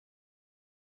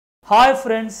Hi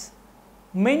friends,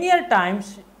 many a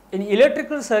times in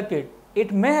electrical circuit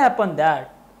it may happen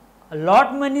that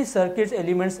many circuit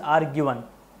elements are given,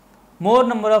 more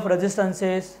number of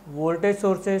resistances, voltage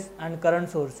sources and current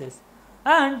sources,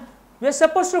 and we are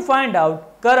supposed to find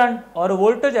out current or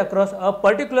voltage across a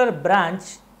particular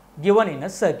branch given in a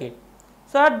circuit.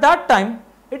 So at that time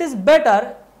it is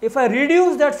better if I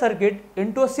reduce that circuit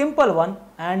into a simple one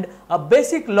and a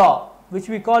basic law which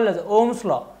we call as Ohm's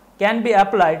law can be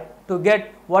applied to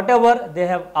get whatever they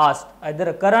have asked, either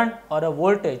a current or a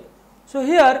voltage. So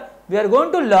here we are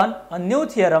going to learn a new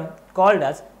theorem called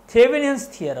as Thevenin's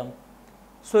theorem.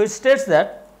 So it states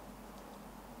that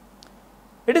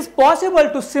it is possible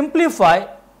to simplify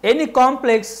any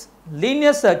complex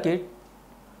linear circuit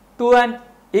to an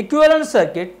equivalent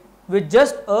circuit with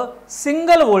just a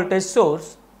single voltage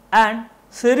source and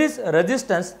series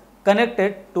resistance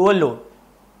connected to a load,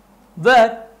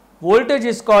 where voltage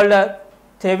is called a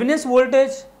Thevenin's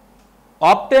voltage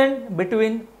obtained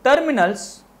between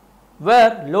terminals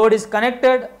where load is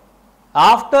connected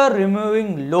after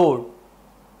removing load,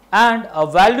 and a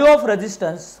value of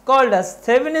resistance called as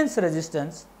Thevenin's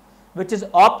resistance which is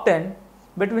obtained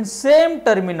between same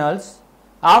terminals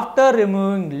after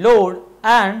removing load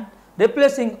and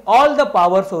replacing all the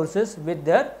power sources with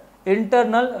their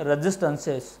internal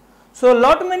resistances. So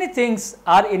many things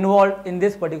are involved in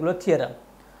this particular theorem.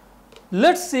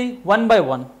 Let us see one by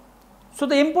one. So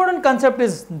the important concept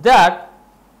is that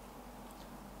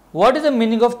what is the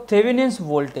meaning of Thevenin's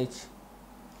voltage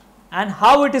and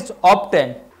how it is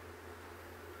obtained,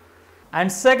 and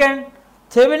second,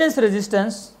 Thevenin's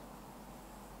resistance,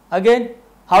 again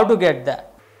how to get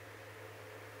that.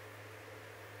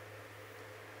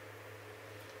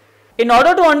 In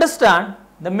order to understand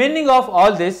the meaning of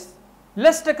all this, let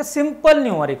us take a simple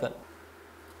numerical.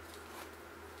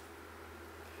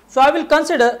 So I will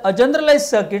consider a generalized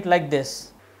circuit like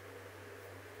this.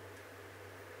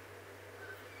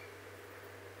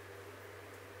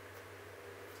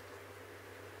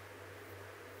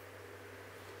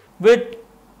 With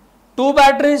two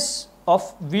batteries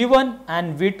of V1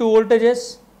 and V2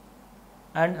 voltages,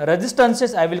 and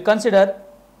resistances I will consider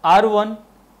R1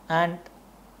 and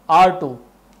R2.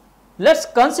 Let us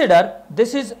consider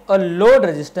this is a load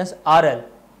resistance RL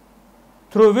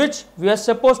through which we are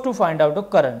supposed to find out a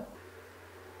current.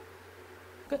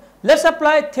 Okay. Let us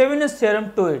apply Thevenin's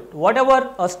theorem to it,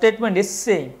 whatever a statement is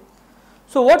saying.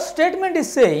 So what statement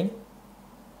is saying,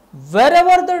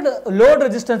 wherever the load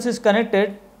resistance is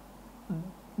connected,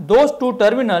 those two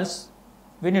terminals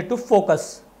we need to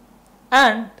focus,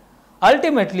 and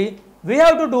ultimately we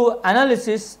have to do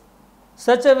analysis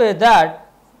such a way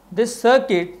that this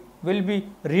circuit will be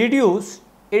reduced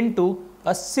into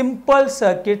a simple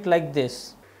circuit like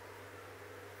this.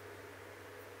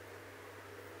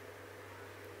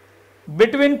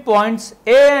 Between points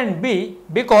A and B,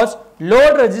 because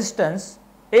load resistance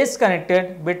is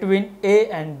connected between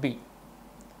A and B,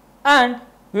 and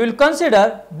we will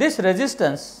consider this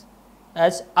resistance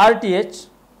as RTH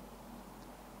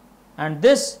and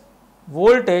this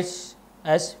voltage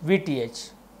as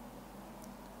VTH.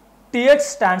 TH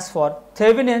stands for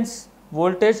Thevenin's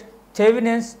voltage,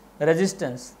 Thevenin's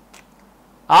resistance.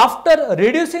 After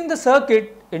reducing the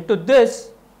circuit into this,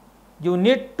 you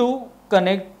need to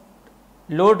connect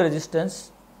load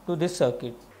resistance to this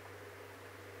circuit.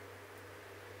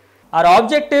 Our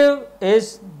objective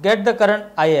is get the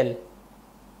current IL.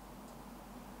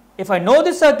 If I know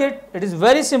this circuit, it is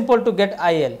very simple to get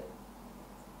IL.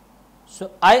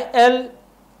 So IL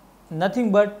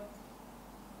nothing but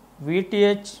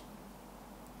VTH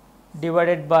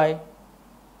divided by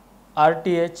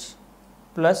RTH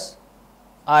plus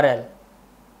RL.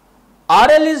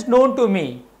 RL is known to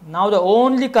me. Now the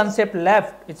only concept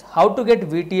left is how to get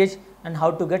VTH and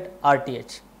how to get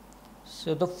RTH.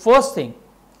 So the first thing,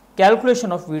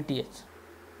 calculation of VTH.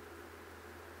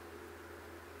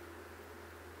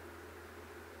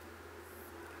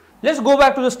 Let us go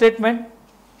back to the statement.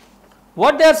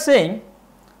 What they are saying,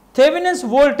 Thevenin's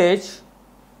voltage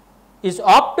is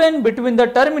obtained between the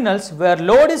terminals where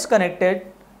load is connected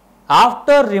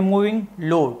after removing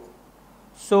load.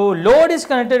 So load is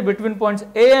connected between points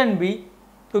A and B.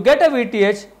 To get a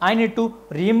VTH, I need to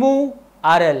remove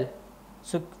RL.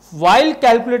 So while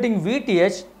calculating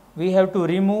VTH, we have to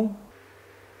remove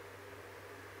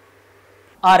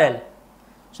RL.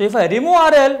 So if I remove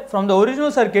RL from the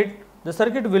original circuit, the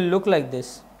circuit will look like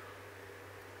this.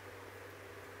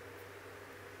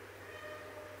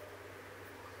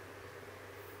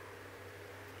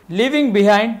 Leaving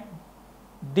behind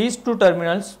these two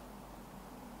terminals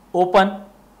open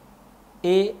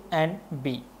A and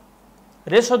B.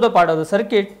 Rest of the part of the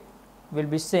circuit will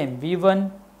be same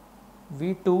V1,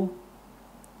 V2,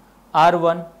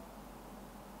 R1,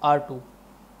 R2.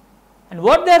 And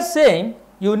what they are saying,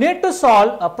 you need to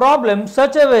solve a problem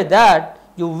such a way that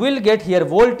you will get here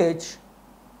voltage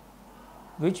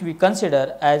which we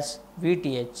consider as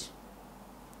VTH.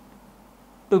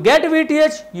 To get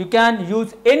VTH, you can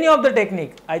use any of the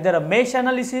technique, either a mesh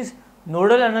analysis,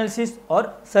 nodal analysis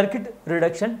or circuit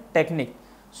reduction technique.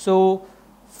 So,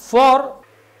 for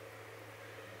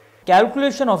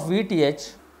calculation of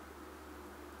VTH,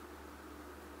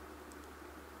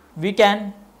 we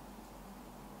can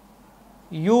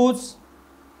use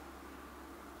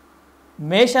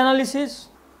mesh analysis,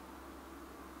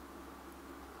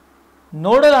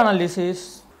 nodal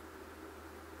analysis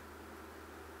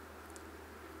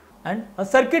and a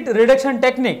circuit reduction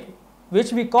technique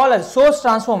which we call as source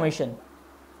transformation.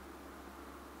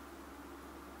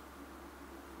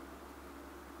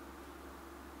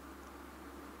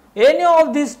 Any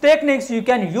of these techniques you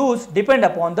can use depend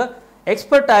upon the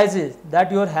expertise that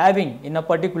you are having in a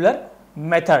particular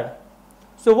method.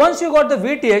 So, once you got the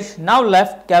VTH, now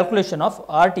left calculation of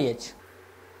RTH.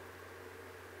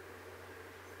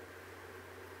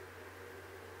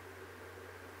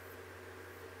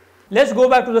 Let us go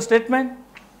back to the statement.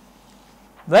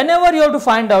 Whenever you have to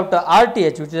find out the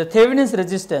RTH, which is the Thevenin's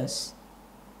resistance,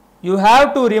 you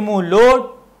have to remove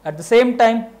load, at the same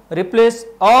time replace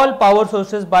all power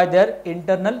sources by their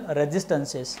internal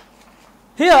resistances.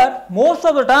 Here most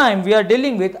of the time we are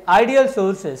dealing with ideal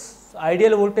sources,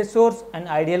 ideal voltage source and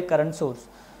ideal current source.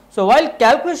 So, while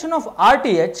calculation of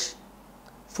RTH,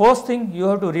 first thing you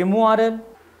have to remove RL,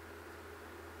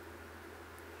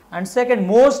 and second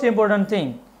most important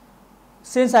thing,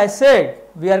 since I said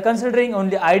we are considering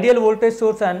only ideal voltage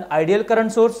source and ideal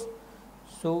current source,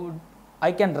 so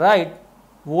I can write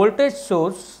voltage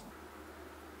source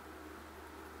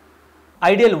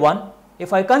ideal 1.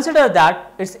 If I consider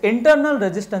that its internal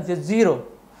resistance is 0,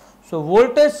 so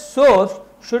voltage source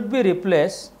should be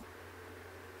replaced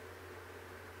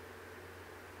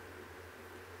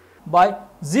by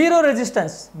 0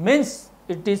 resistance, means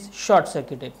it is short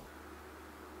circuited.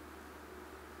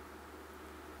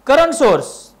 Current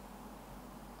source,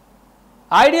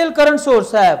 ideal current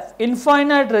source have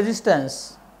infinite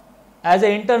resistance as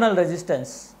an internal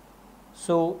resistance.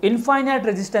 So, infinite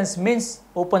resistance means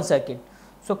open circuit.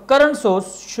 So, current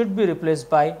source should be replaced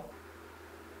by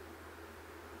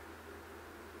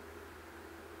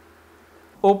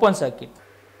open circuit.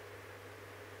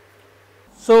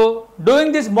 So,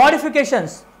 doing these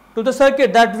modifications to the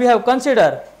circuit that we have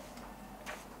considered,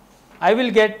 I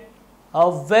will get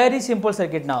a very simple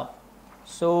circuit now.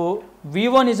 So,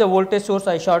 V1 is a voltage source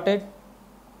I shorted.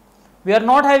 We are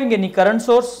not having any current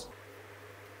source.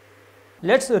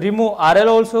 Let us remove RL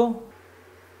also.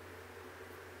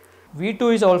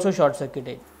 V2 is also short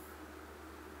circuited.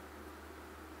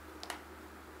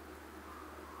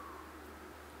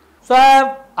 So, I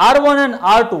have R1 and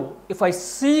R2. If I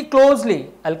see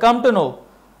closely, I will come to know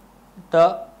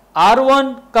the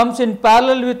R1 comes in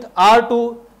parallel with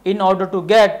R2 in order to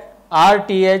get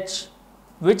RTH,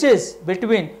 which is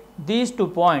between these 2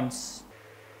 points.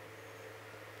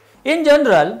 In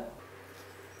general,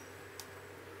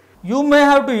 you may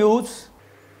have to use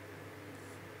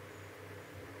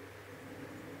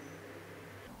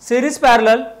series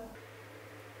parallel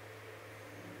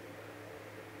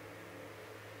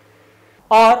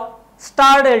or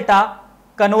star delta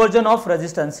conversion of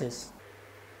resistances.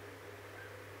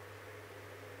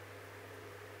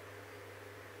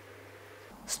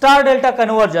 Star delta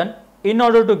conversion in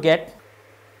order to get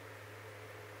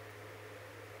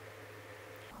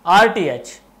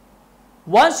RTH.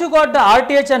 Once you got the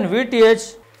RTH and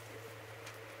VTH,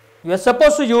 you are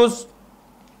supposed to use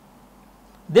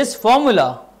this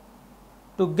formula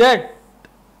to get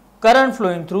current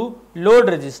flowing through load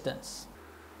resistance.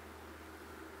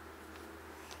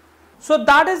 So,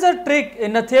 that is the trick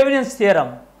in the Thevenin's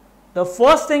theorem. The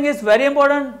first thing is very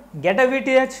important, get a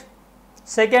VTH.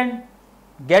 Second,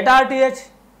 get RTH.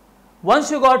 Once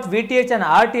you got VTH and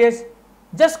RTH,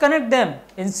 just connect them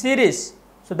in series.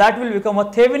 So, that will become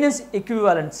a Thevenin's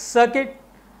equivalent circuit,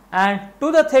 and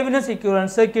to the Thevenin's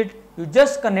equivalent circuit you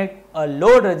just connect a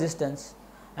load resistance,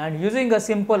 and using a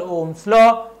simple Ohm's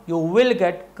law you will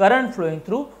get current flowing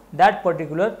through that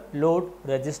particular load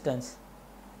resistance.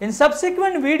 In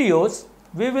subsequent videos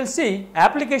we will see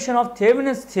application of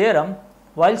Thevenin's theorem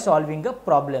while solving a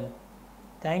problem.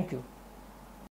 Thank you.